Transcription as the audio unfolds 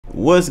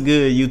What's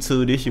good,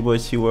 YouTube? This your boy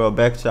World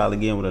back at y'all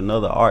again with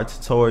another art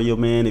tutorial,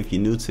 man. If you're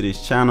new to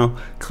this channel,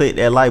 click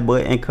that like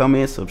button,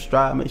 comment,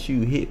 subscribe. Make sure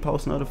you hit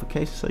post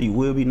notifications so you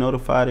will be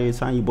notified every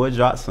time your boy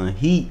drops some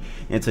heat.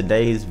 In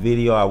today's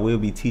video, I will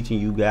be teaching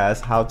you guys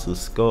how to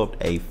sculpt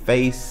a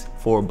face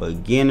for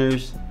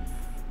beginners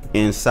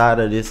inside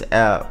of this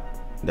app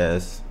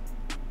that's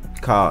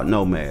called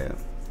Nomad.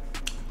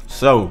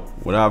 So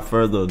without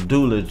further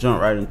ado, let's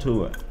jump right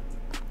into it.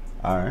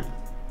 Alright,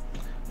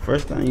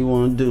 first thing you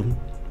want to do,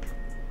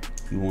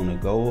 you want to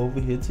go over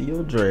here to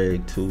your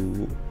drag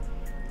tool,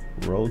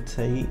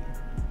 rotate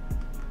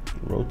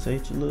your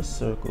little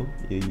circle,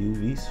 your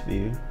UV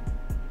sphere.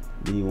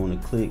 Then you want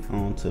to click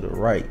on to the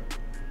right.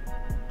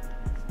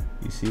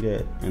 You see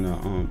that in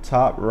the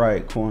top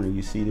right corner,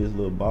 you see this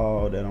little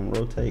ball that I'm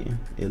rotating?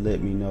 It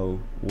let me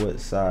know what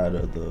side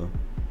of the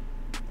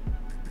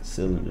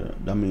cylinder,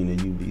 the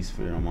UV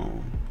sphere I'm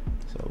on.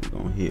 So we're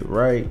gonna hit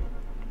right.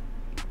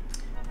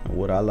 And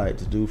what I like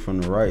to do from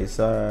the right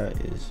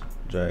side is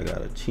drag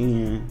out a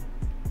chin,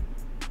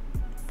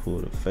 pull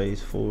the face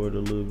forward a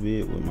little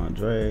bit with my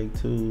drag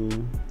tool,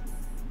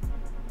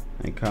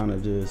 and kind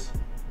of just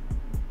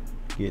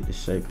get the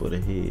shape of the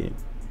head.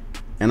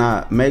 And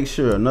I make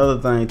sure,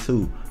 another thing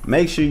too,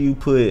 make sure you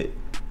put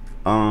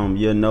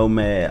your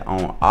Nomad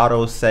on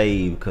auto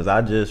save, because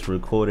I just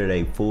recorded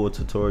a full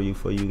tutorial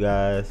for you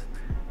guys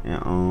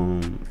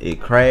and it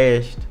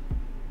crashed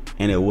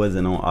and it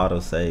wasn't on auto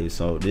save.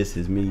 So this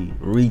is me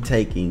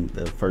retaking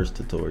the first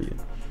tutorial.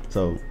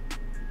 So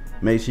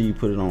make sure you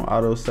put it on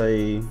auto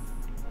save,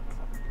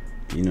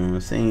 you know what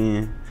I'm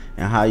saying?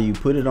 And how you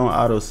put it on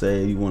auto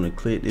save, you want to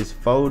click this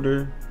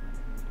folder,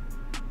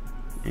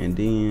 and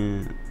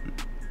then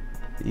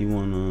you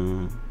want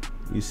to,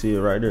 you see it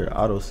right there,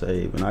 auto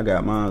save. And I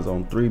got mine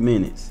on 3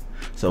 minutes,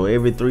 so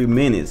every 3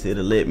 minutes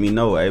it'll let me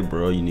know, hey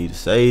bro, you need to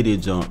save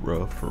this jump,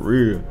 bro, for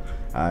real.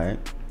 All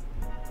right,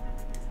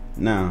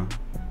 now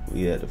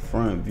we at the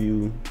front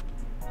view,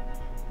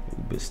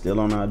 but still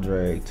on our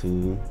drag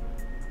tool,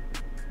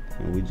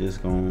 and we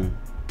just gonna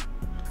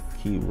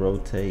keep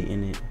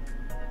rotating it,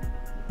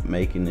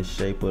 making the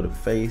shape of the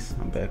face.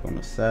 I'm back on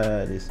the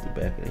side, it's the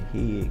back of the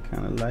head,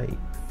 kind of light.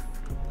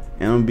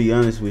 And I'm gonna be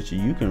honest with you,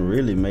 you can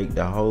really make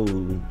the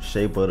whole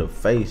shape of the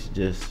face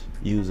just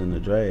using the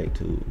drag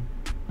tool.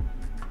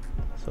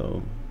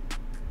 So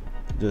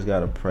just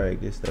gotta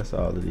practice, that's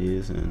all it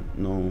is, and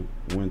know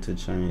when to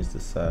change the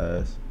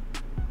size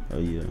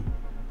of your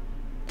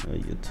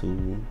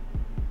tool.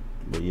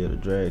 But yeah, the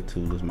drag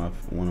tool is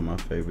one of my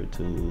favorite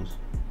tools.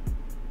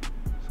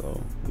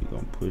 So we're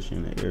gonna push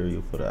in the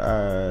area for the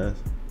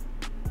eyes.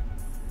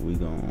 We're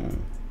gonna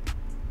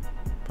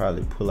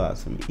probably pull out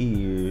some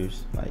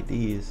ears like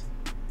this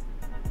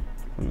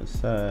from the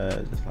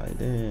side, just like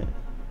that.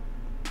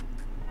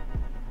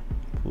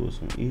 Pull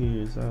some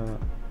ears out,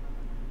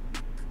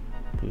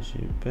 push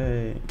it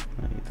back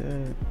like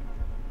that.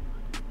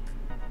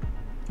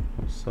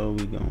 So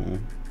we gonna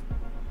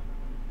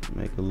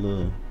make a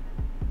little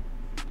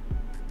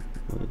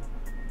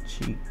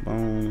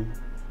cheekbone,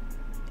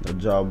 the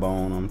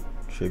jawbone. I'm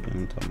tripping,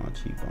 I'm talking about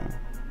cheekbone.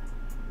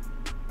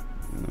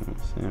 You know what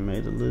I'm saying?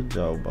 Made a little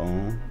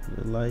jawbone,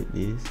 just like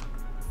this.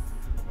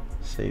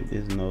 Shape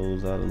this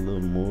nose out a little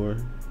more.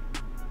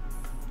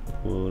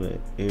 Pull that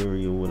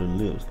area where the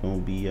lips gonna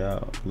be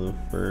out a little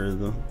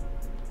further.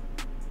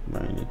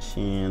 Bring the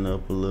chin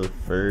up a little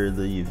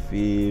further, you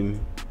feel me?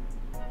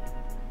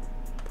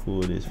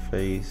 Pull this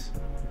face,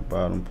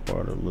 bottom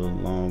part a little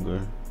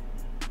longer,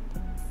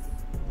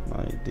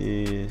 like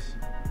this.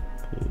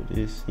 Pull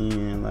this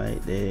in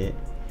like that.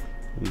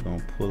 We're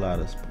gonna pull out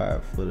a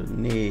spot for the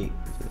neck,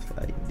 just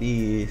like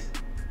this.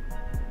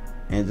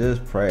 And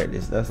just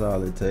practice, that's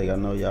all it takes. I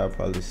know y'all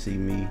probably see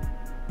me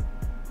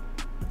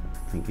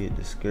and get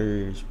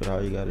discouraged, but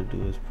all you gotta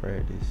do is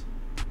practice.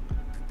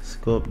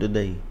 Sculpt a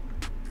day.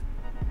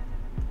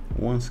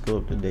 One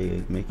sculpt a day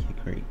will make you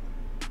great.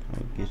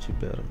 It'll get you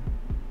better.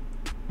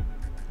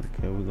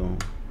 Okay, we're gonna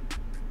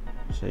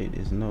shake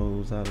this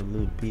nose out a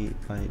little bit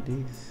like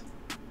this.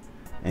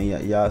 And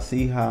y'all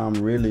see how I'm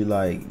really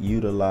like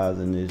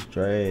utilizing this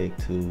drag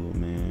tool,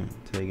 man,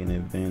 taking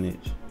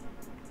advantage,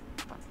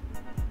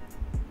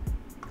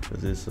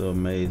 because it's an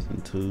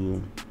amazing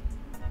tool.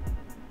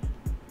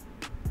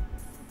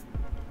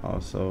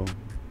 Also,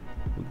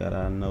 we got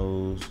our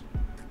nose.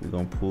 We're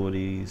gonna pull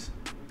these,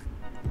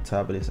 the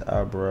top of this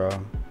eyebrow,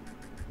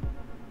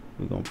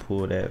 we're gonna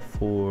pull that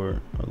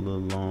forward a little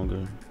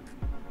longer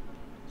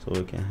so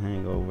it can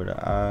hang over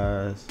the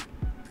eyes.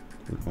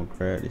 We're gonna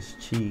grab this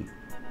cheek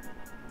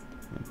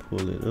and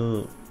pull it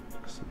up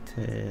just a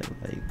tad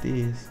like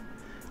this.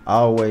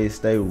 Always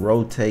stay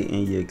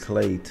rotating your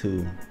clay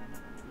too,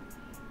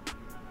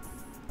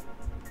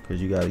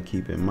 because you got to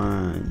keep in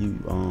mind you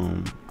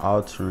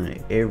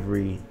altering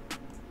every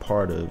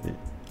part of it,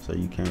 so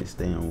you can't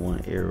stay in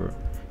one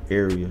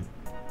area.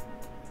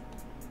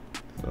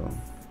 So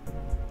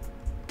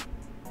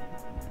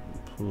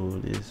pull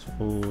this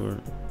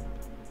forward.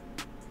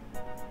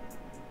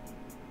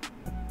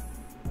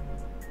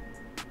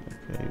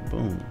 Okay,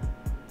 boom.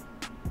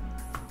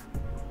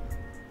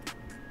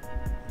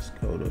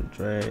 go to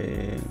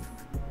drag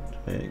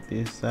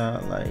this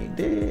out like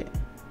that.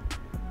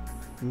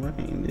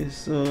 Bring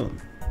this up.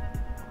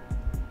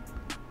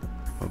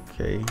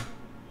 Okay.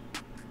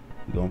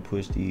 We're gonna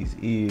push these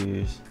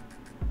ears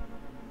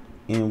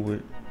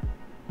inward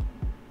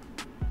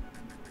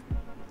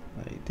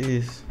like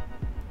this.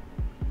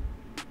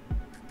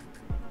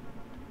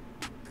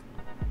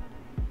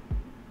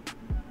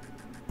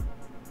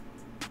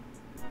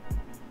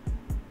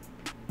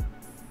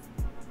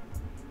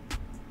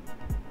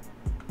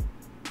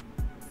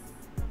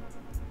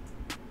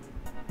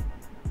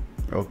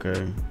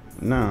 Okay,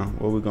 now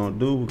what we're gonna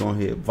do, we're gonna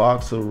hit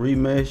voxel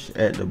remesh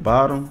at the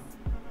bottom,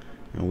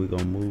 and we're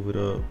gonna move it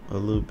up a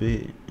little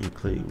bit and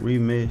click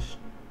remesh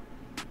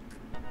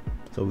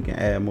so we can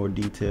add more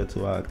detail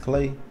to our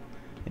clay.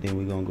 And then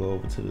we're gonna go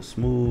over to the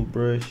smooth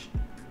brush,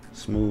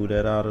 smooth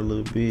that out a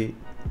little bit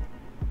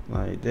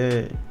like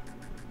that.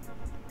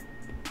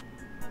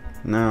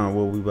 Now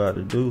what we about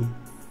to do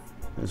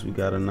is we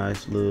got a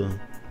nice little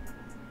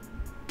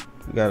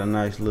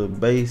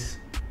base.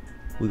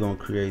 We're gonna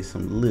create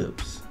some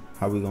lips.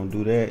 How we gonna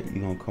do that?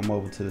 You're gonna come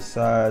over to the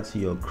side to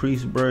your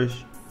crease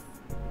brush,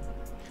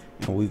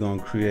 and we're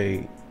gonna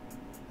create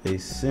a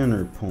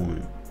center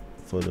point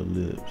for the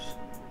lips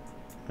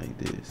like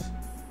this.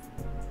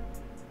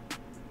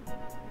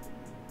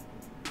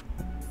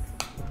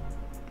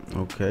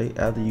 Okay,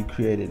 after you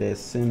created that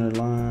center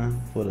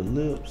line for the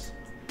lips,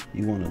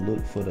 you want to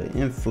look for the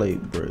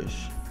inflate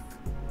brush,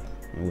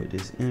 and with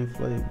this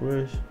inflate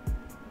brush,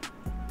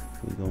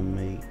 we're gonna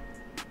make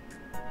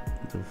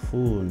the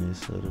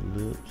fullness of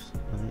the lips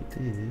like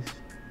this.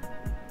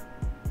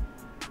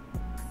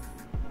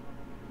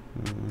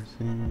 You know what I'm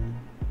saying?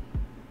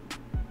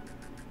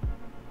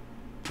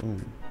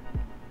 Boom.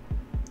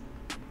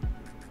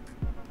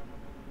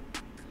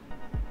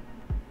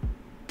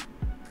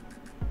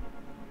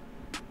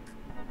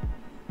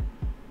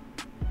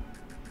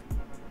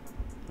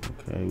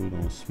 Okay, we're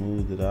gonna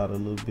smooth it out a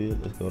little bit.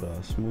 Let's go to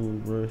our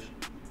smooth brush.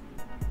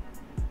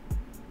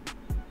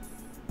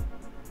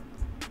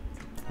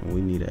 And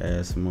we need to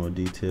add some more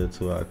detail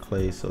to our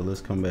clay, so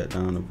let's come back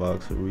down to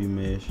voxel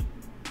remesh,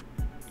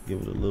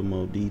 give it a little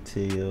more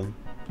detail,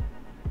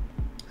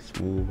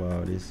 smooth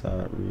all this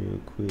out real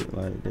quick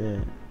like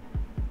that.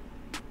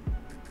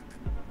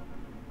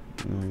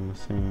 You know what I'm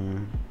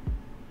saying?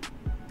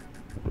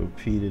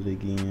 Repeat it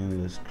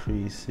again. Let's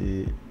crease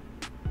it.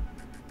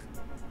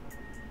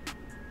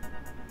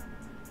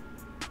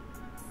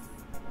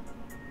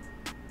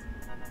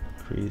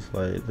 Crease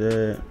like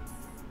that.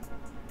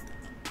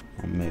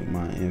 I'll make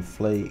my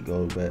inflate,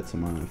 go back to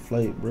my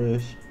inflate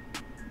brush.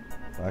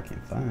 If I can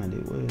find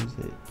it, where is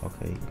it?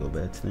 Okay, go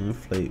back to the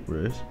inflate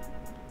brush.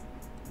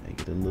 Make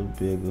it a little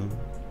bigger.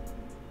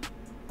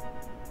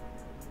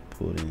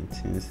 Pull the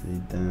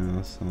intensity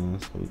down some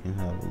so we can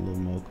have a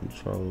little more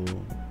control.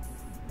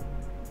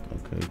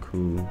 Okay,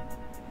 cool.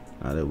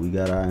 Now that we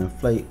got our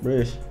inflate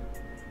brush,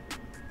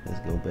 let's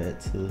go back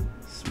to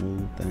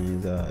smooth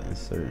things out in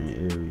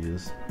certain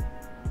areas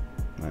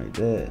like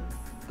that.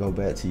 Go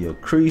back to your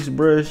crease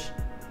brush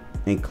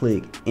and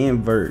click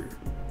invert.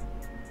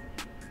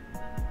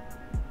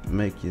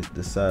 Make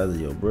the size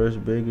of your brush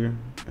bigger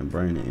and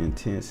bring the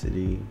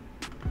intensity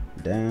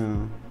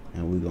down,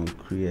 and we're gonna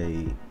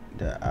create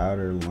the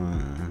outer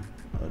line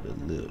of the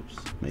lips.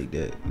 Make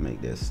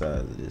that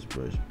size of this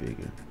brush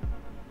bigger.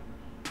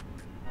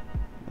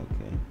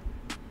 Okay.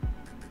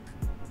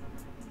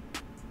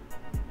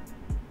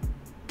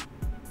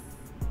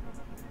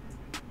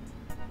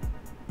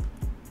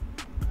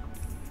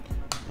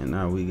 And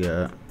now we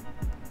got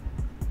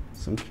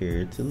some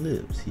character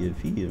lips. You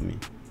feel me?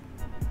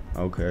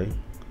 Okay.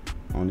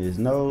 On his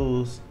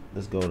nose,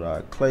 let's go to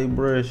our clay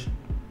brush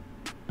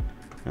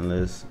and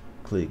let's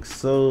click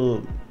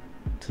sub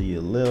to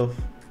your left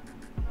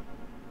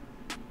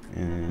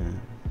and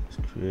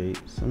let's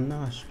create some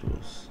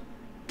nostrils.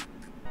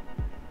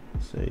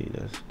 Say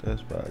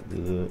that's about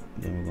good.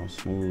 Then we're gonna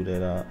smooth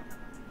that out.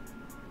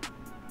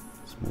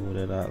 Smooth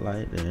that out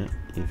like that.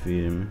 You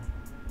feel me?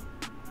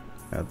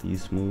 After you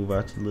smooth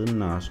out your little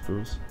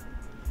nostrils,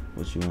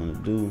 what you want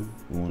to do,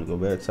 we want to go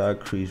back to our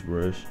crease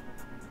brush,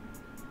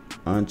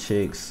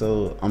 uncheck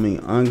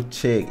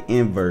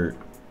invert,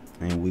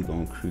 and we're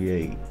gonna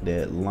create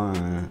that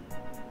line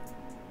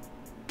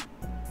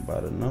by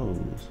the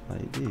nose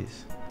like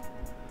this.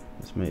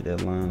 Let's make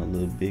that line a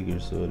little bigger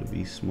so it'll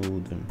be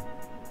smoother.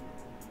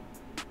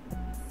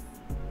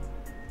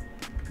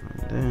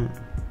 Like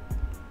that.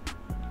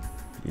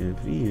 You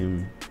feel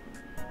me?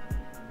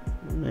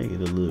 Make it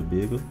a little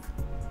bigger.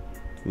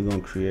 We're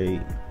gonna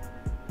create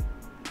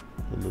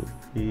a little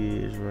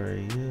bridge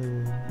right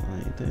here,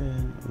 like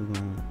that. We're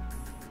gonna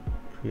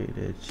create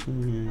that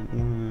chin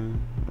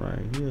line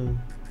right here.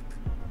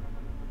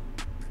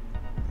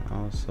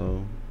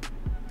 Also,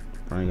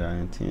 bring our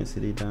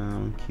intensity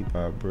down, keep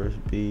our brush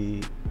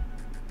big,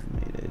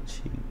 make that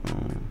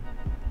cheekbone.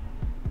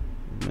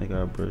 Make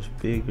our brush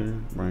bigger,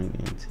 bring the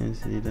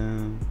intensity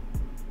down.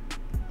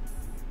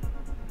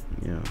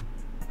 Yeah.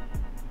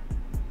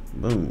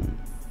 Boom.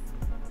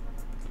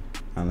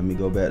 Now let me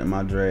go back to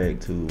my drag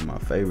tool, my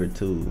favorite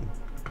tool.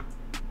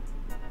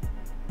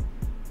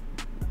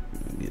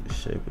 Get the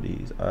shape of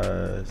these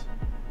eyes.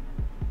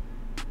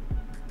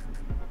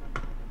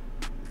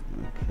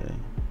 Okay.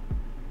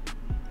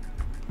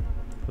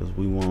 Because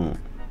we want,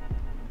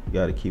 you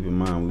gotta keep in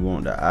mind, we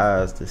want the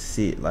eyes to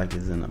sit like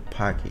it's in a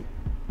pocket.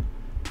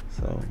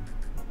 So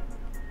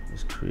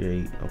let's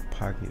create a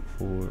pocket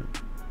for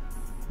it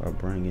by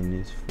bringing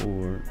this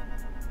forward.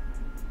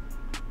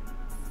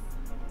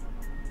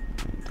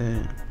 Like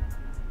that.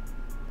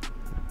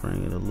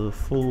 Bring it a little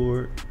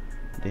forward.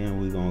 Then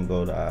we're gonna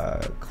go to our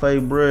clay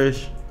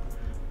brush.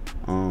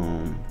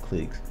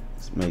 Click,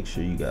 make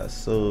sure you got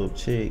sub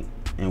check,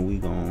 and we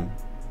gonna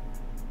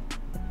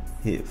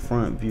hit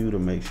front view to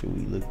make sure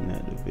we looking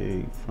at the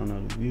very front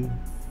of the view.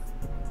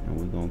 And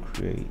we're gonna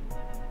create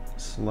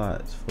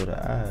slots for the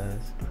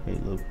eyes,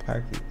 create little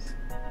pockets,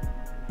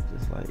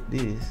 just like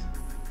this.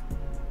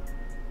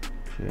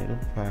 Create a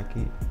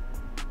pocket.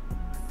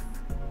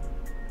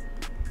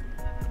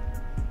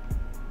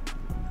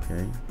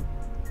 Okay.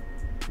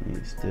 Need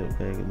to step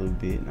back a little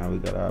bit. Now we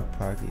got our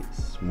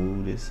pockets.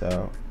 Smooth this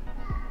out.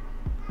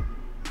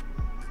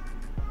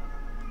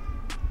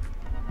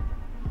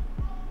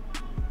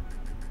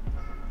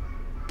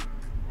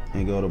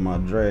 And go to my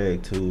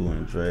drag tool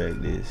and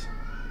drag this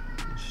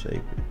and shape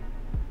it.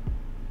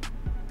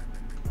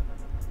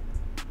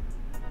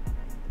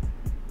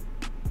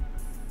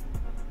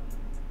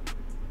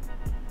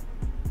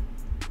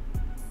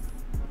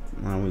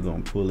 Now we're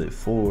gonna pull it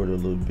forward a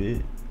little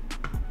bit.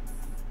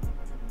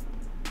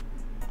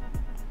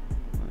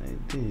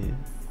 Like this.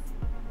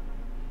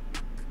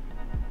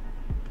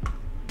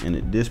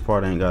 And this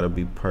part ain't gotta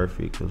be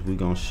perfect because we're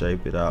gonna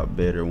shape it out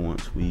better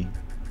once we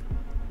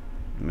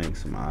make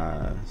some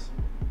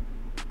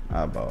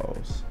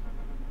eyeballs.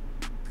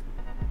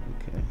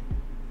 Okay.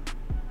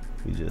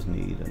 We just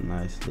need a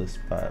nice little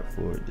spot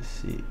for it to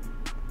sit.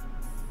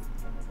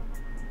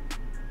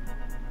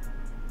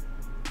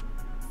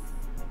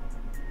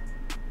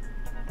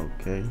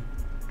 Okay.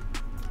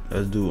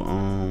 Let's do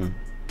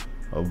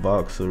a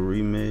box of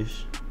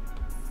remesh.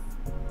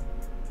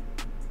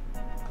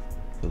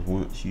 Cause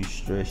once you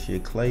stretch your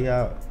clay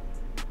out,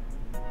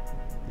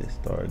 it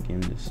start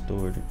getting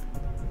distorted.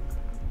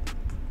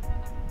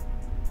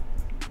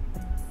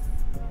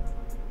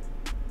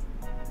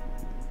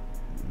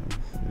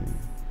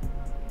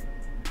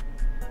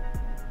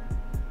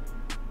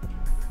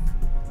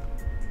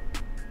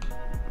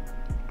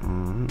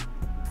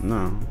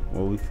 Now,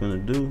 what we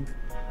finna do,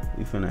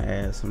 we finna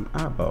add some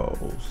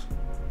eyeballs.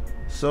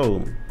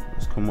 So,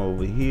 let's come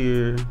over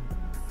here.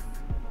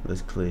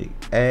 Let's click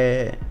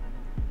add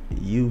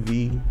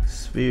UV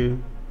sphere.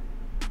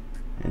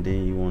 And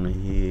then you wanna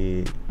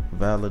hit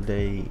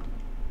validate.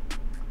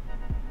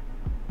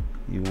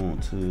 You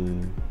want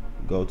to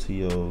go to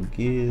your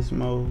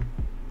gizmo.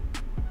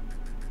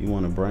 You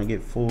wanna bring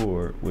it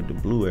forward with the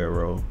blue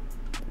arrow.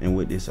 And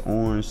with this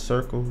orange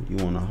circle, you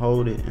want to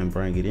hold it and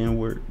bring it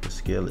inward to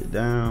scale it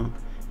down.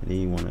 And then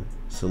you want to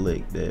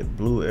select that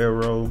blue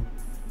arrow.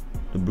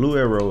 The blue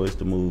arrow is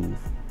to move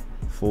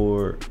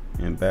forward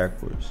and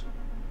backwards.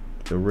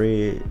 The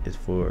red is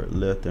for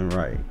left and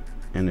right.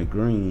 And the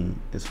green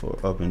is for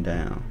up and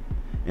down.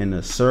 And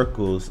the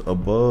circles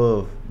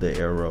above the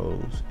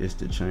arrows is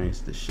to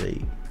change the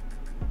shape.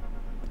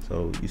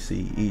 So you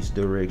see each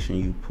direction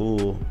you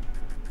pull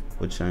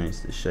will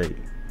change the shape.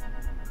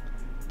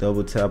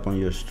 Double tap on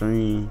your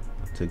string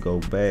to go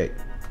back.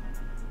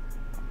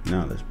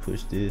 Now let's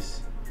push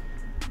this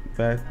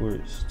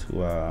backwards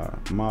to our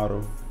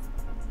model.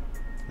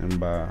 And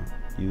by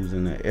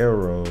using the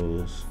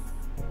arrows,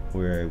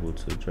 we're able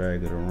to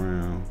drag it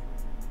around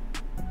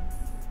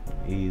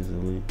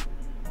easily.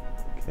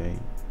 Okay.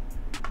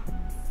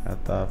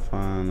 After I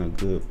find a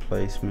good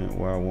placement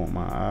where I want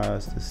my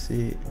eyes to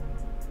sit,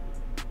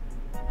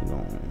 we're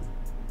gonna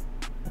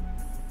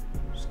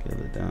scale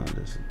it down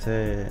just a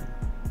tad.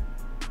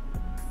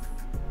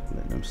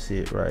 Let them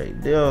sit right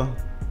there.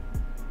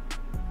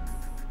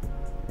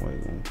 We're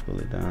gonna pull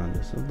it down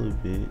just a little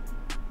bit.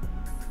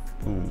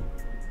 Boom.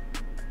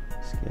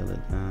 Scale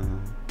it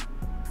down.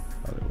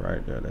 Got it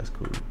right there. That's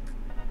cool.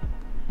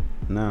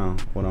 Now,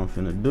 what I'm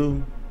finna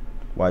do,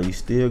 while you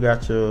still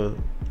got your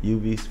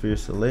UV sphere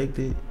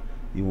selected,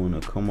 you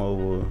wanna come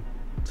over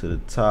to the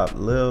top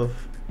left,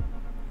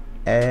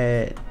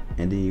 add,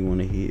 and then you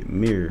wanna hit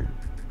mirror.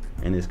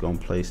 And it's gonna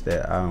place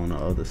that eye on the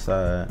other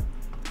side.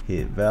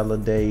 Hit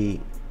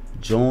validate.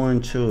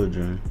 Join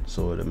children,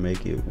 so it'll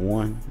make it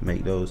one,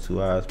 make those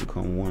two eyes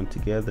become one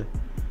together.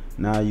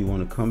 Now you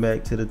want to come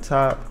back to the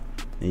top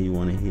and you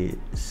want to hit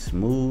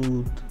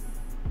smooth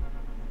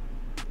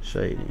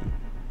shading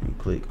and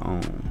click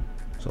on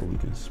so we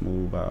can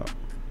smooth out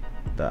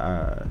the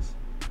eyes.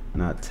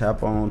 Now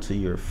tap onto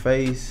your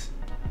face,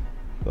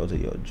 go to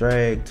your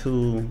drag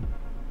tool,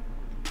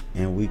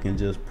 and we can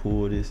just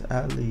pull this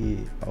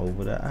eyelid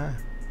over the eye.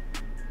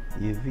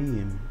 You feel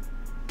me?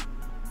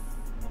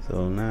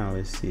 So now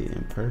it's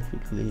sitting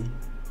perfectly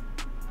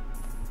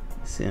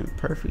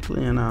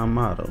in our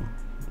model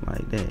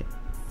like that.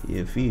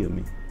 You feel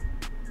me?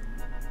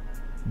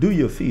 Do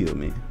you feel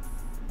me?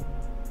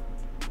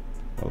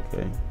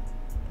 Okay.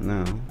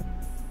 Now,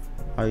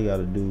 all you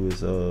gotta do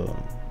is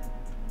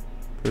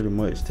pretty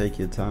much take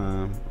your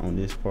time on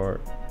this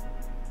part,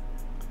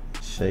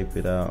 shape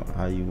it out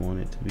how you want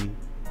it to be.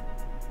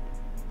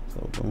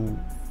 So boom.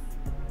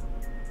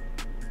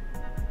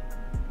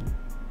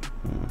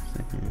 One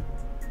second.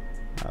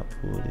 I'll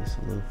pull this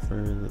a little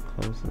further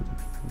closer to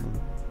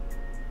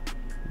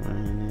the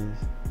rain is.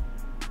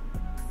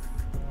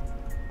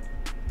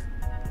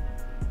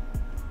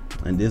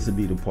 And this will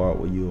be the part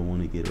where you'll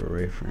want to get a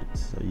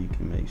reference, so you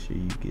can make sure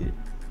you get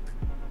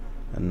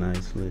a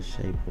nice little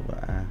shape of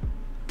an eye.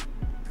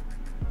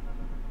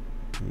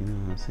 You know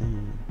what I'm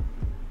saying?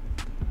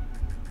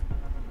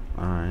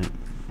 Alright,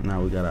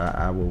 now we got our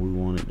eye where we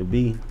want it to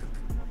be.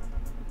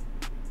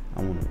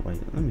 I want to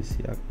wait. Let me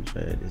see. I can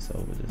drag this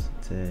over just a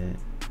tad.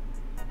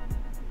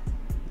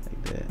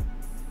 Like that.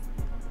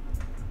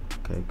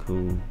 Okay,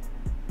 cool.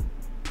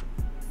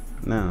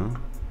 Now,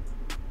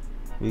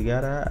 we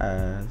got our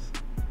eyes.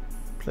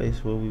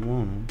 Place where we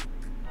want them.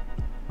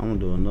 I'm gonna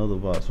do another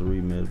box of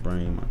remix,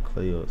 bring my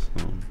clay up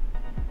some.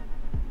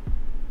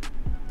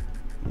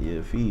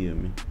 Yeah, feel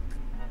me.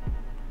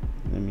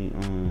 Let me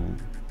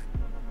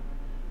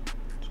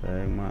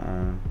drag my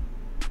eye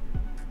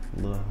a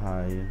little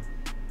higher.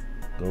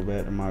 Go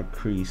back to my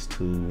crease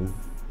tool,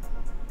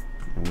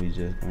 and we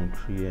just gonna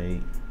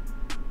create.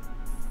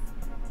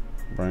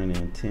 Bring the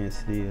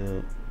intensity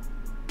up.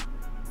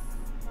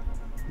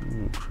 I'm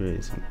gonna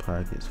create some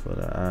pockets for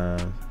the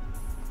eyes.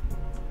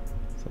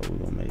 So we're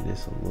gonna make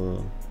this a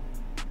little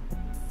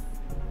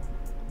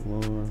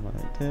lower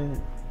like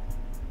that.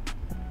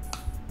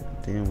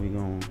 Then we're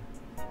gonna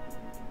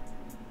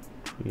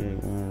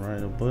create one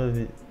right above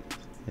it,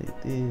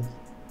 like this.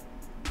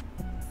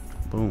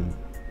 Boom.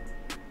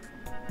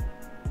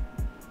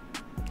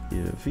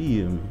 Yeah,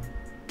 feel me?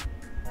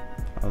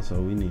 Also,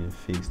 we need to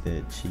fix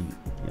that cheek.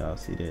 Y'all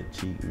see that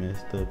cheek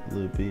messed up a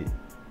little bit?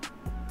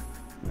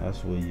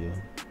 That's what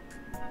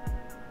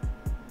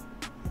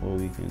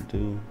we can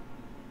do.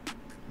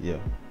 Yeah,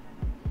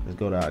 let's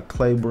go to our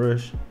clay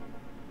brush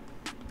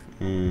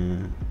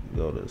and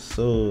go to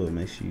sub.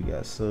 Make sure you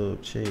got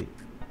sub checked.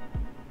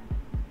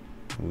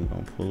 And we're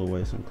gonna pull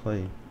away some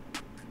clay.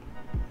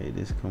 Make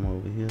this come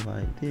over here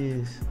like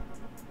this.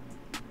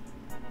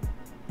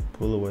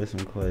 Pull away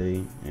some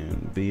clay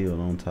and build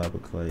on top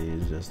of clay.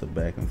 Is just a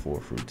back and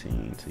forth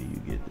routine till you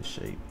get the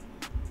shape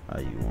how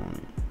you want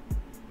it.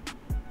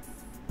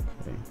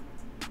 Okay,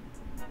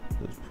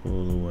 just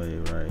pull away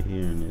right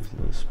here in this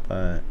little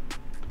spot.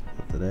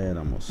 After that,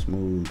 I'm gonna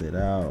smooth it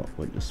out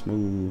with the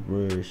smooth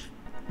brush,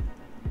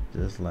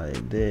 just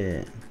like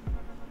that.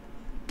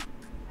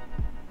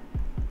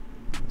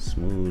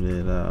 Smooth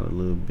it out a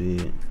little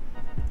bit.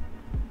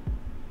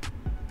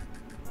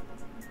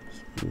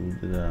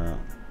 Smooth it out.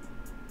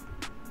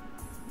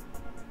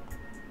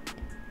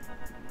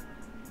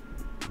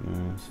 You know what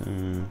I'm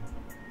saying?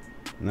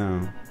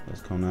 Now,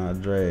 let's come to our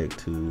drag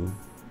tool.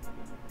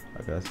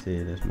 Like I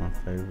said, that's my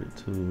favorite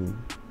tool.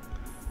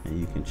 And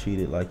you can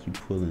treat it like you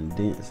pulling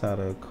dents out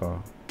of a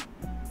car.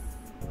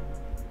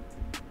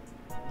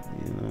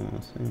 You know what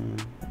I'm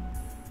saying?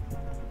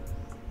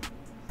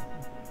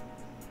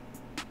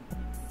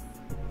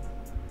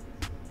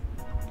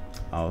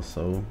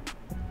 Also,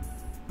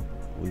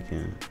 we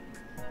can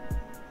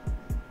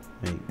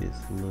make this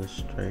a little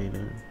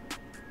straighter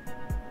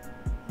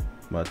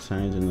by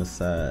changing the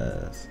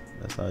size.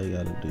 That's all you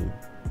gotta do.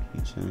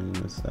 Keep changing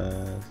the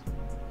size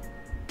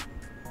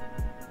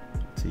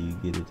till you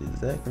get it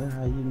exactly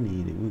how you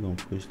need it. We're gonna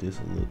push this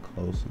a little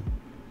closer.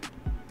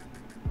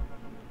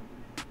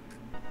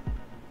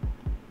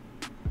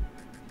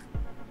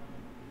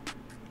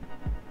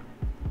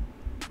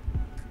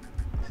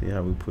 See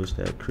how we push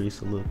that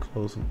crease a little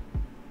closer?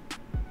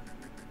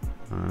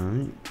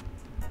 Alright.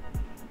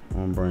 I'm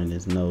gonna bring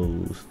this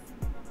nose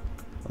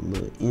a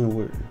little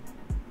inward.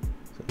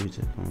 So we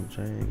just gonna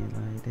drag it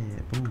like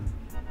that. Boom.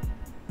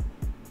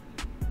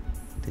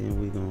 Then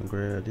we gonna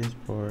grab this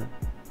part.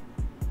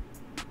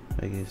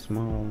 Make it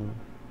smaller,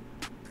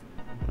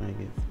 bring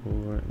it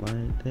forward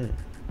like that.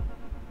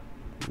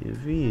 You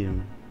feel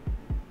me?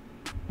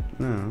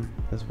 Now,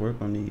 let's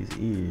work on these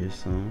ears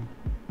some.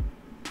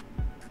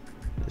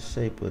 The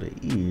shape of the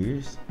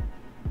ears,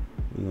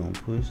 we're gonna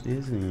push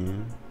this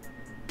in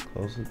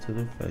closer to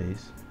the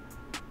face.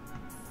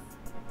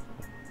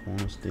 Don't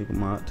wanna stick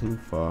them out too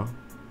far.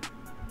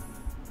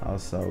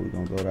 Also, we're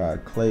gonna go to our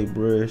clay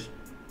brush.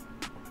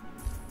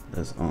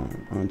 Let's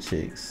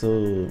uncheck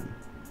sub.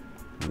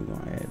 We're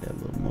gonna add that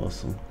little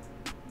muscle.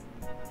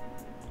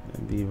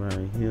 That'll be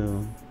right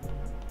here.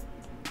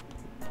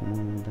 Come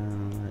on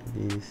down like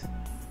this.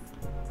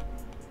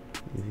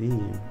 You feel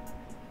me?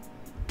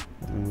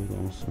 And we're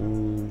gonna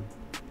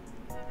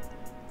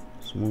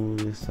smooth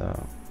this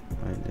out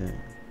like that.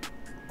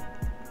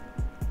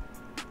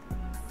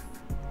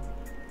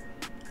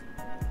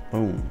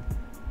 Boom.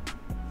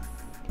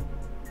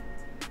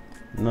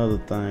 Another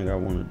thing I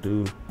want to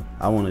do,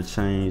 I want to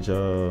change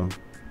the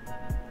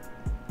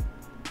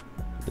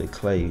the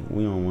clay.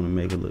 We don't want to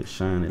make it look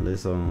shiny.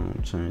 Let's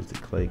change the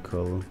clay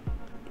color.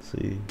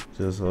 See,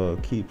 just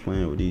keep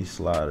playing with these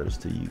sliders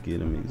till you get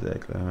them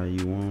exactly how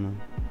you want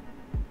them.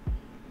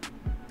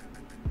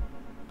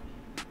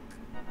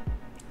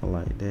 I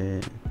like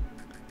that.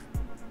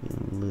 Get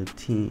a little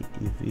tint,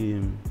 you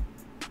feel me?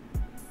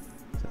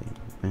 Say,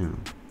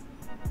 bam.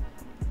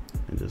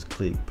 And just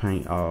click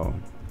paint all.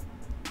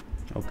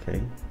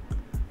 Okay.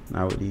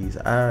 Now with these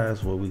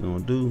eyes, what we gonna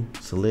do?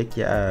 Select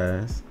your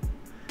eyes,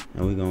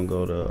 and we gonna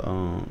go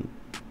to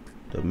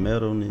the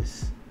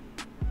metalness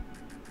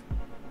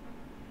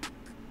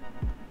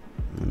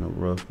and the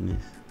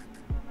roughness.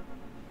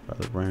 Try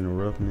to bring the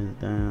roughness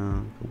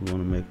down. We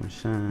wanna make them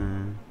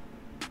shine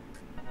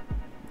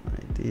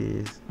like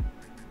this.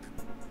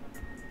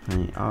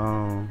 Paint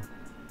all.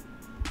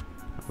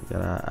 We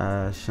got our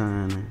eyes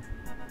shining.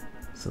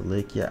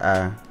 Select your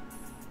eye,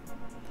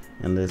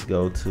 and let's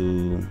go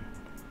to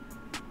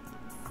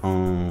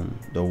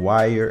the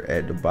wire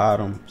at the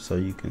bottom so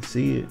you can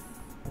see it.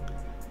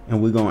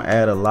 And we're gonna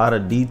add a lot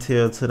of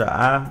detail to the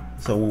eye,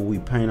 so when we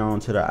paint on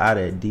to the eye,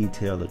 that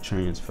detail will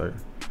transfer.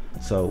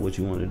 So what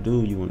you want to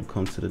do, you want to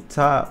come to the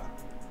top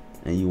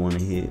and you want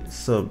to hit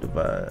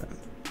subdivide,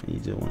 and you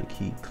just want to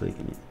keep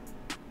clicking it.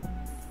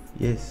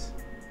 Yes.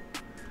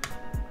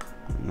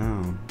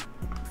 Now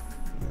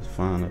let's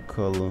find a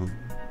color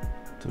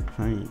to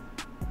paint.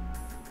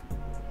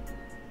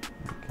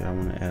 Okay, I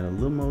want to add a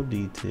little more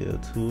detail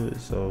to it,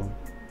 so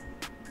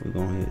we're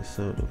gonna hit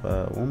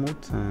subdivide one more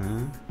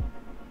time.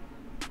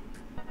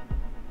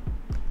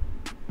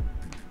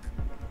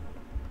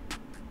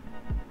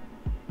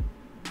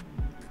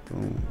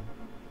 Boom.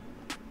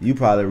 You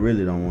probably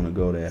really don't want to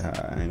go that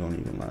high. I ain't gonna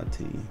even lie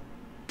to you.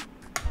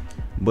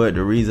 But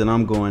the reason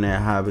I'm going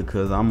that high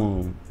because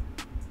I'm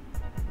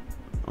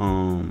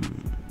gonna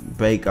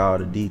bake all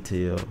the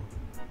detail,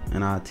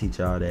 and I'll teach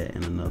y'all that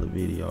in another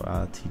video.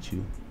 I'll teach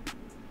you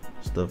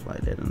stuff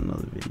like that in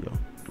another video.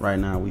 Right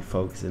now we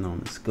focusing on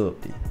the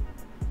sculpting.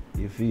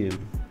 You feel me?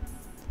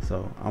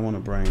 So I want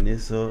to bring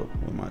this up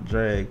with my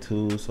drag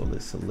tool. So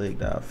let's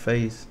select our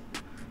face.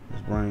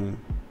 Let's bring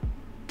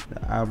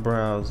the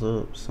eyebrows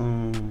up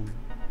some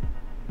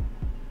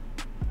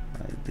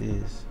like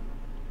this.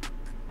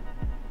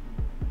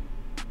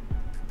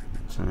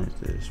 Change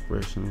the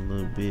expression a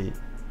little bit.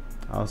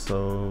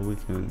 Also, we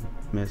can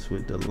mess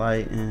with the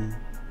lighting.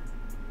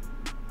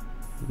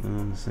 You know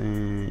what I'm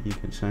saying? You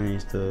can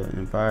change the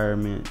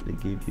environment to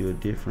give you a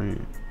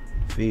different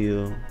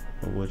feel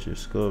of what you're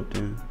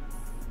sculpting.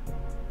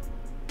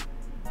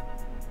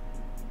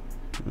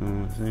 You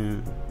know what I'm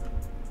saying?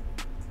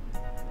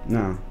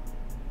 Now,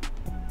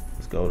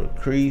 let's go to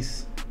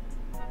crease.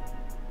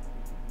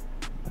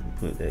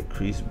 Put that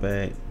crease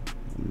back.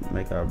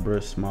 Make our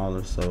brush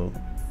smaller, so,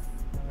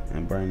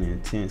 and bring the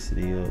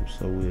intensity up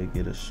so we'll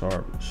get a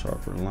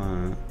sharper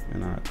line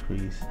in our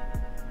crease.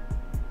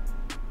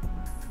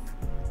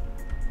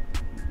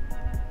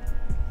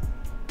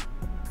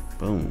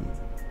 Boom.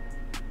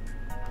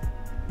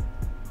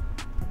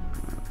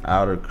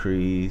 Outer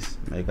crease,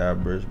 make our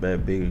brush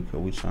back bigger because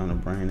we're trying to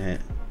bring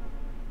that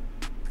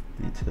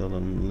detail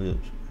on the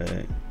lips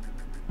back.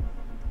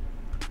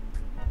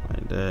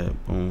 Like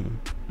that, boom.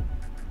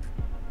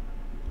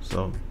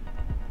 So,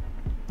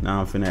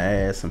 now I'm finna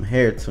add some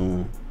hair to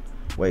them.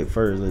 Wait,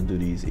 first let's do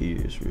these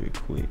ears real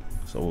quick.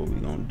 So what we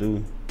gonna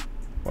do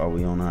while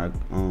we on our,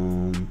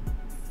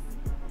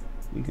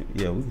 we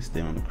can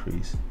stay on the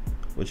crease.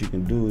 What you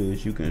can do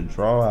is you can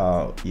draw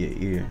out your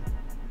ear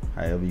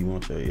however you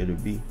want your ear to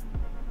be.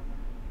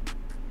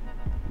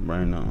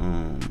 Bring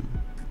the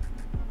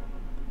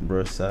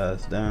brush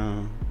size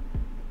down.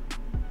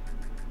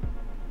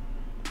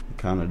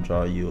 Kind of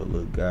draw you a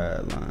little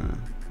guideline.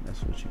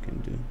 That's what you can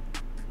do.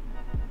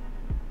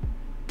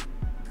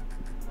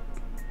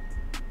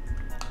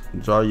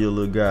 Draw you a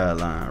little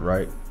guideline,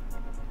 right?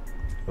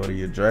 Go to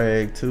your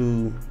drag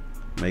tool,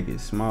 make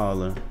it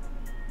smaller,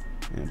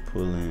 and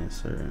pull in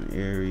certain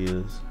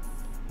areas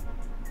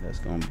that's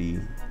gonna be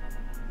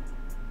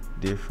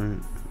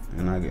different.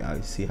 And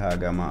I see how I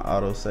got my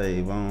auto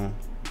save on.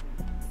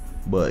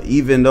 But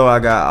even though I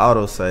got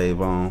auto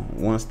save on,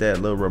 once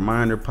that little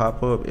reminder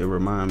pop up, it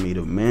remind me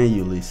to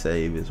manually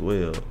save as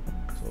well.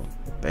 So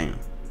bam,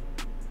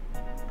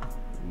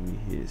 let me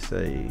hit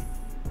save.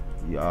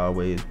 You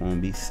always want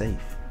to be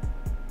safe.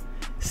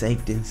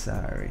 Safe than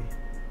sorry.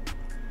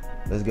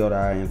 Let's go to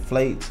our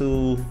inflate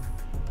tool,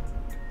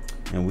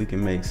 and we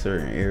can make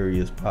certain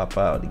areas pop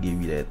out to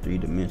give you that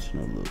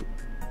three-dimensional look.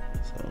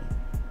 So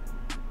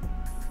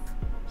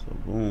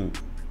boom,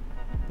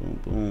 boom,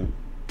 boom,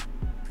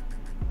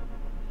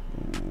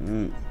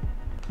 boom,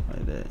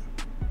 like that.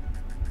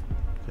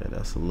 Okay,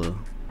 that's a little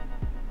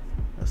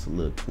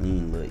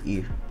clean little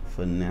ear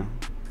for now.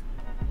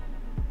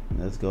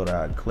 Let's go to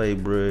our clay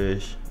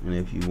brush, and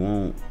if you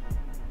want,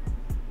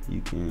 you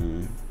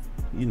can,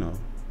 you know,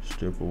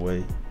 strip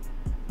away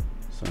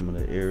some of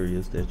the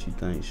areas that you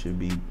think should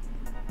be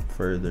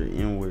further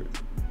inward.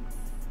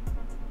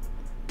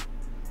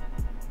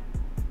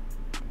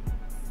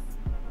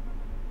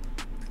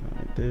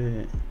 Like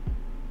that.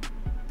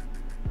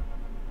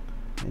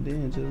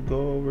 and then just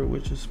go over it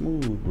with your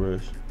smooth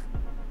brush.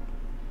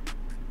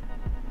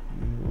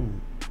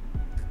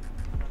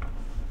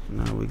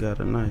 Now we got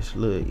a nice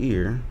little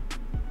ear.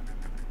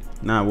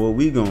 Now what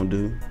we gonna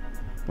do,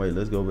 wait,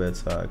 let's go back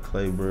to our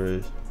clay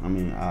brush,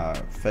 our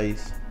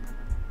face.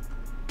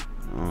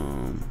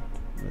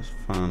 Let's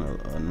find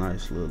a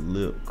nice little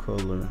lip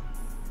color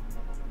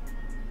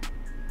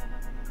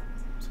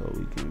so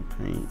we can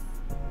paint.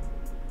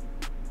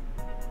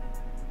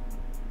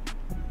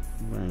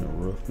 Bring the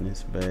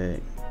roughness back.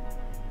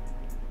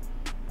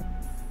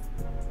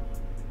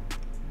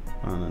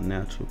 Find a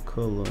natural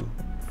color,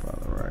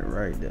 probably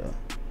right there.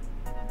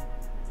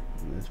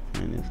 Let's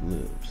paint his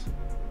lips.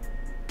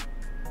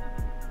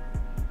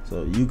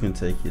 So you can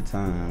take your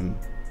time.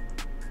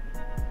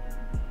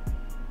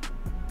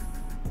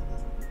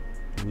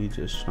 We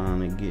just trying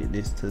to get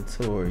this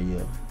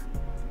tutorial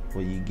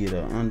where you get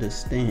an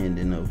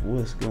understanding of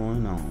what's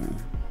going on.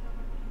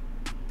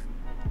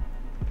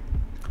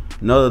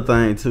 Another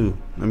thing too,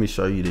 let me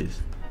show you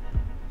this.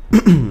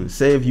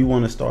 Say if you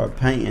want to start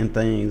painting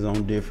things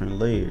on different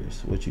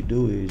layers, what you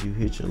do is you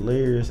hit your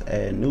layers,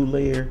 add new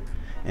layer,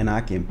 and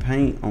I can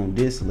paint on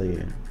this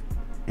layer.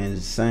 And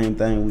the same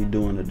thing we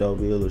do in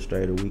Adobe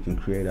Illustrator, we can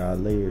create our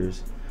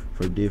layers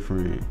for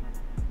different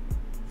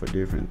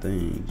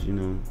things, you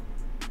know,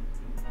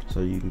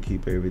 so you can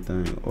keep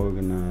everything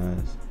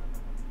organized.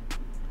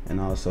 And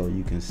also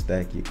you can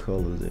stack your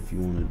colors if you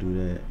want to do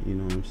that, you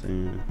know what I'm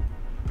saying?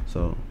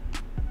 So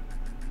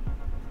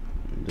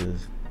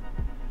that's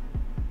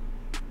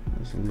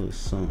a little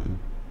something.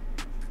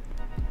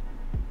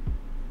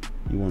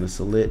 You want to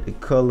select the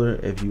color.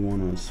 If you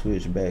want to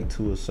switch back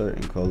to a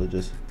certain color,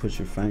 just put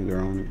your finger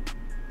on it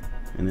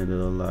and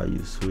it'll allow you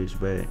to switch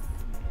back.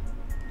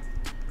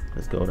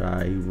 Let's go to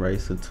our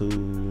eraser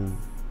tool,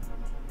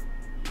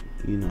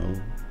 you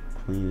know,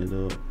 clean it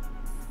up.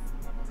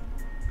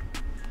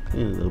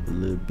 Clean it up a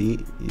little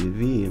bit, you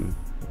feel me?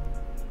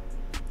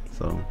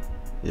 So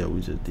yeah, we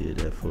just did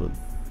that for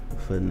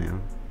now.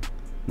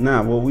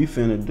 Now what we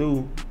finna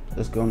do,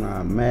 let's go to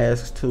our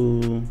mask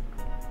tool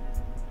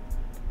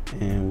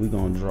and we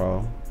gonna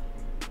draw.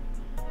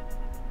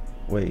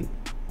 Wait,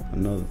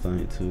 another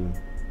thing too.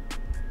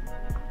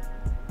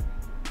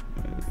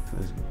 Wait,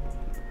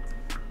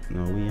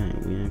 no, we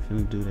ain't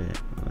finna do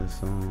that.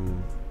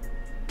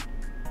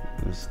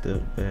 Let's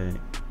step back.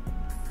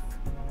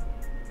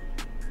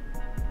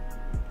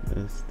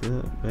 Let's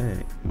step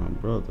back, my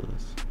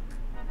brothers.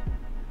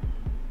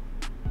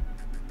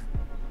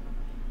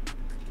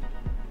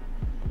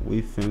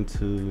 We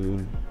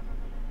finna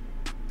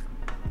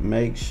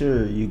make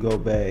sure you go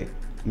back.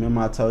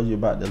 Remember I told you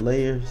about the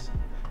layers?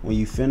 When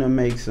you finna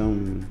make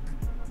some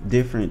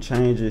different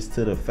changes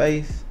to the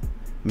face,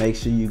 make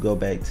sure you go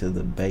back to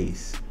the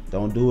base.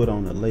 Don't do it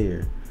on the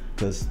layer,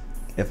 because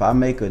if I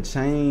make a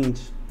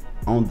change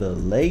on the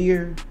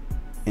layer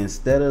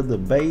instead of the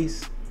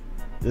base,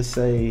 let's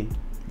say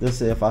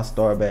if I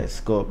start back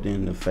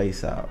sculpting the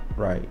face out,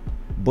 right,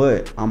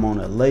 but I'm on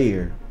a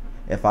layer,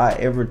 if I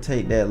ever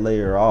take that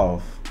layer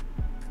off,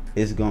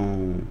 it's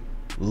gonna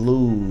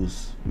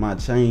lose my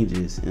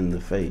changes in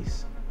the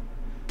face.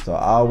 So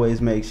I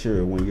always make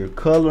sure when you're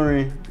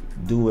coloring,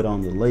 do it on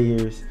the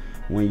layers.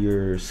 When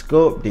you're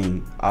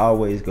sculpting,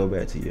 always go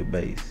back to your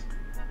base.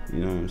 You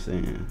know what I'm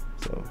saying?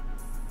 So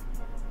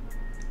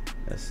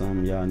that's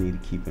something y'all need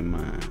to keep in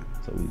mind.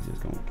 So we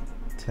just gonna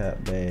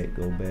tap back,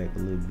 go back a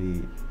little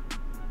bit.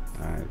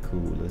 All right,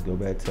 cool. Let's go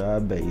back to our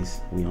base.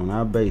 We on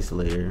our base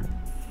layer.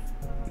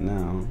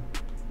 Now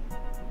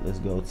let's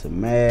go to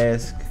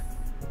mask.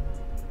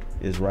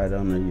 It's right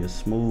under your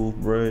smooth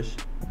brush,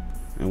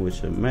 and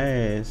with your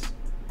mask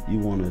you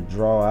want to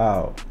draw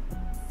out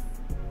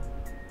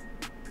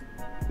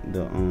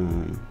the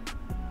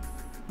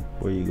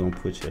where you gonna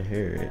put your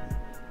hair at.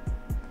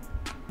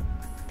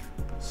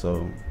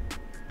 So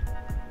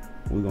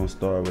we're gonna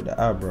start with the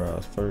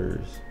eyebrows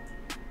first.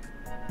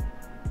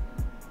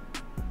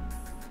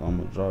 So I'm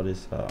gonna draw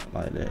this out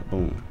like that.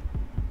 Boom.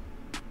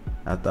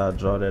 After I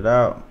draw that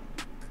out,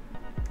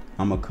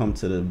 I'm gonna come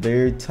to the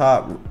very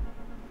top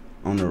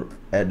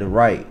at the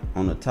right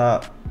on the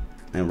top,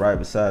 and right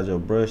beside your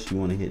brush you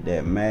want to hit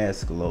that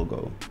mask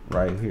logo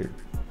right here.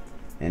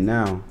 And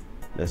now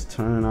let's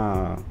turn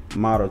our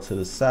model to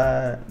the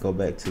side, go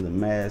back to the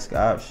mask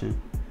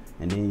option,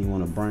 and then you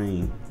want to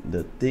bring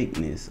the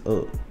thickness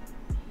up.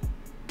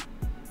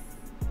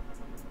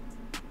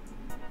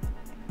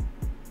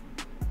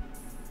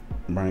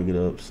 Bring it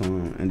up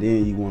some, and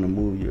then you want to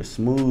move your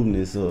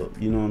smoothness up,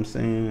 you know what I'm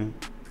saying,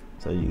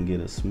 so you can get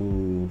a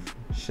smooth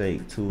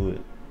shape to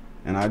it.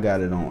 And I got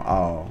it on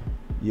all.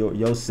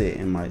 Your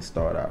setting might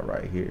start out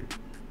right here,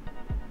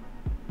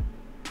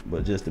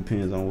 but just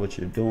depends on what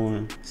you're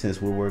doing.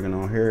 Since we're working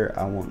on hair,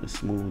 I want to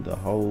smooth the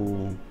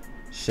whole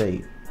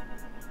shape.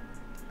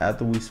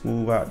 After we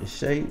smooth out the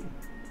shape,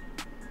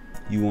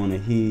 you want to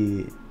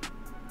hit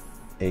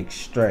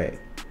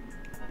extract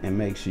and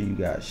make sure you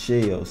got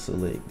shell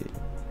selected.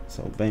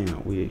 So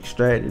bam, we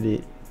extracted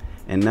it,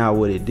 and now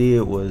what it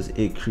did was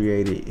it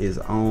created its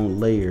own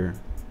layer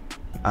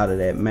out of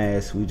that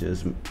mask we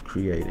just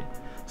created.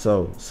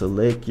 So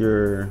select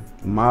your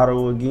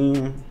model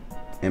again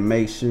and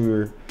make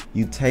sure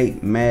you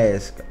take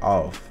mask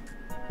off.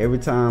 Every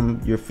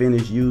time you're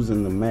finished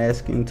using the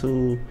masking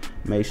tool,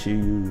 make sure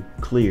you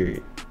clear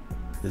it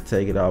to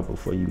take it off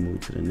before you move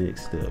to the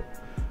next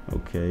step.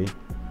 Okay,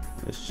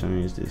 let's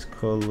change this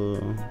color.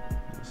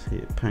 Let's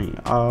hit paint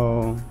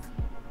all.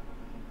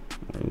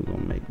 And we're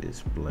gonna make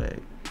this black.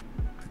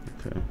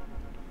 Okay,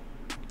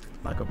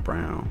 like a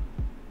brown.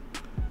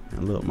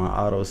 And look, my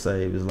auto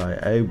save is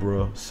like, hey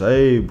bro,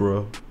 save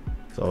bro.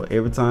 So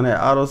every time that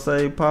auto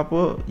save pop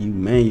up, you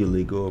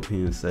manually go up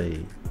here and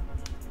save.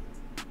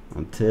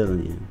 I'm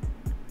telling you.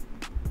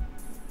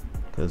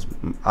 Cause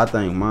I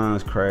think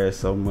mine's crashed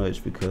so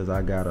much because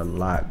I got a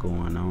lot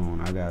going on.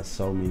 I got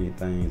so many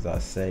things I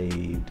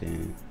saved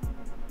and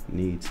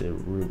need to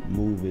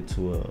move it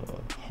to a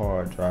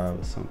hard drive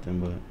or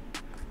something. But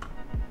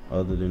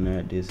other than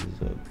that, this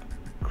is a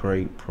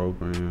great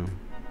program.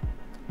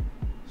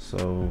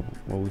 So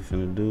what we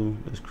finna do,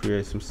 let's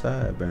create some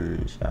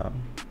sideburns, y'all.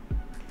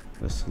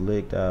 Let's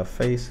select our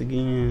face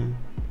again.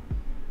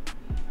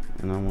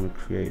 And I wanna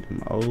create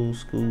them old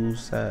school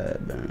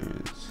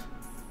sideburns.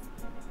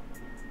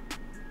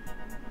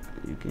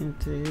 You can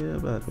tell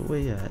by the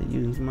way I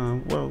use my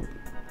walk.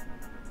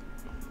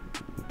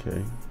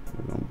 Okay,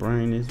 we're gonna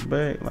bring this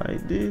back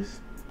like this.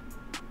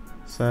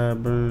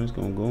 Sideburns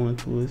gonna go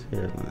into his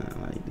hairline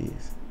like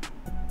this.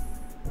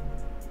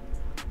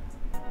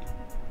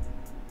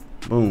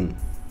 Boom.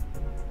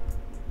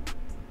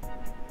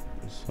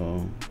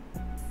 So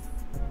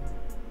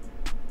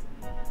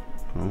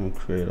I'm gonna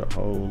create a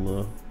whole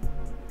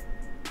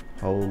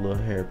little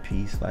hair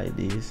piece like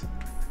this.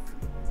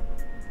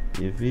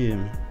 You feel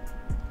me?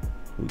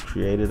 We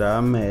created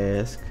our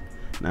mask.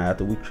 Now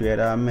after we create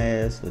our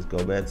mask, let's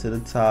go back to the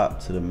top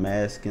to the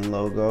masking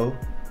logo.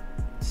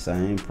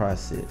 Same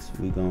process.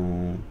 We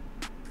gonna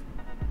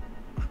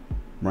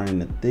bring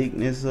the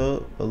thickness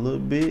up a little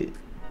bit.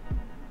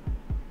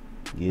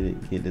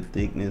 Get the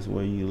thickness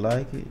where you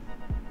like it.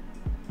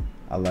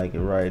 I like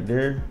it right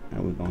there,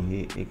 and we're gonna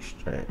hit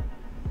extract.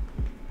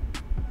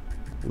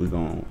 We're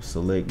gonna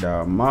select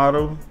our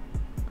model,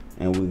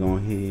 and we're gonna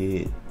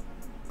hit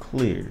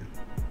clear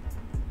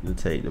to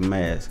take the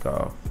mask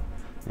off.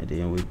 And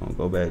then we're gonna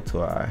go back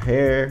to our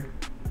hair,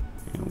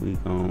 and we're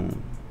gonna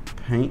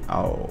paint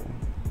all.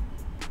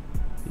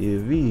 You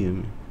feel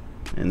me?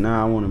 And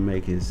now I wanna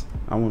make this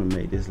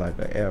like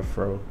an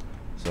afro.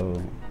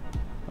 So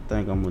I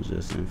think I'm gonna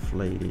just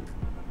inflate it.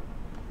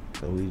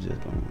 So we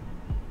just gonna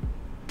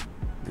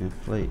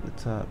inflate the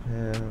top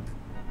half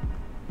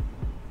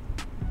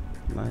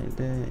like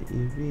that.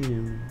 You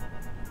feel me?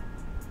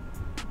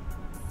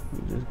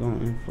 We're just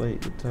gonna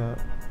inflate the top.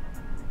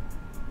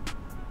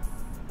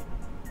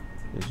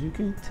 As you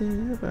can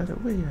tell by the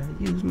way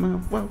I use my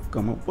walk,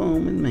 I'm a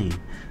woman man.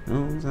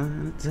 Nose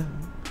on the top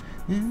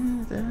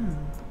and down.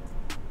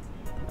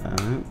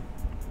 Alright.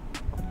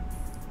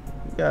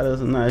 Got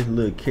us a nice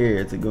little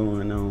character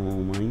going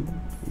on,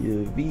 man.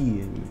 You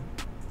feel me?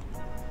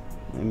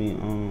 Let me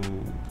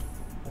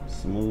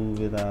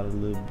smooth it out a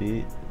little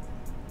bit.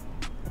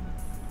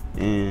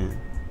 And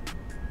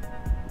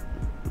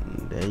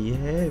there you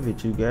have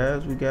it, you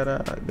guys. We got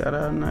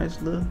our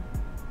nice little,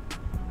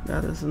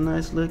 got us a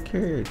nice little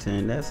character,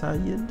 and that's how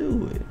you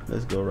do it.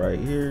 Let's go right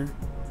here.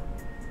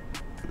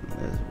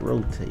 Let's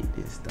rotate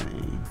this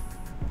thing.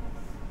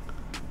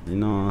 You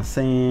know what I'm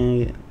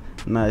saying?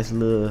 Nice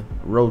little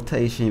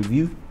rotation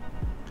view.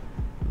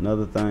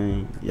 Another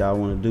thing y'all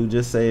want to do,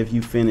 just say if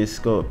you finish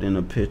sculpting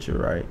a picture,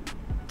 right,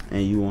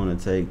 and you want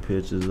to take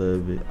pictures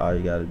of it, all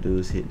you got to do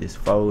is hit this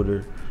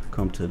folder,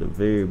 come to the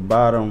very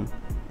bottom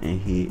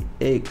and hit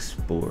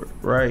export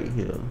right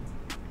here.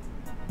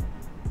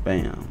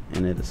 Bam,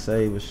 and it'll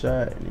save a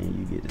shot, and then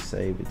you get to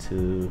save it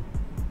to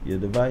your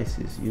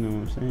devices. You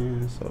know what I'm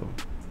saying? So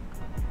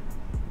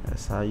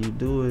that's how you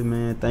do it,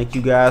 man. Thank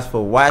you guys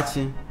for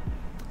watching.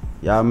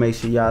 Y'all make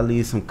sure y'all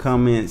leave some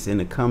comments in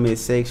the comment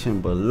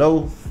section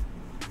below,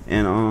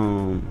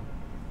 and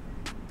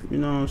you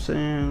know what I'm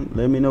saying,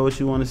 let me know what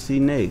you want to see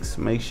next.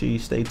 Make sure you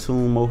stay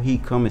tuned, more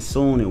heat coming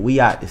soon, and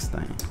we out this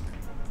thing.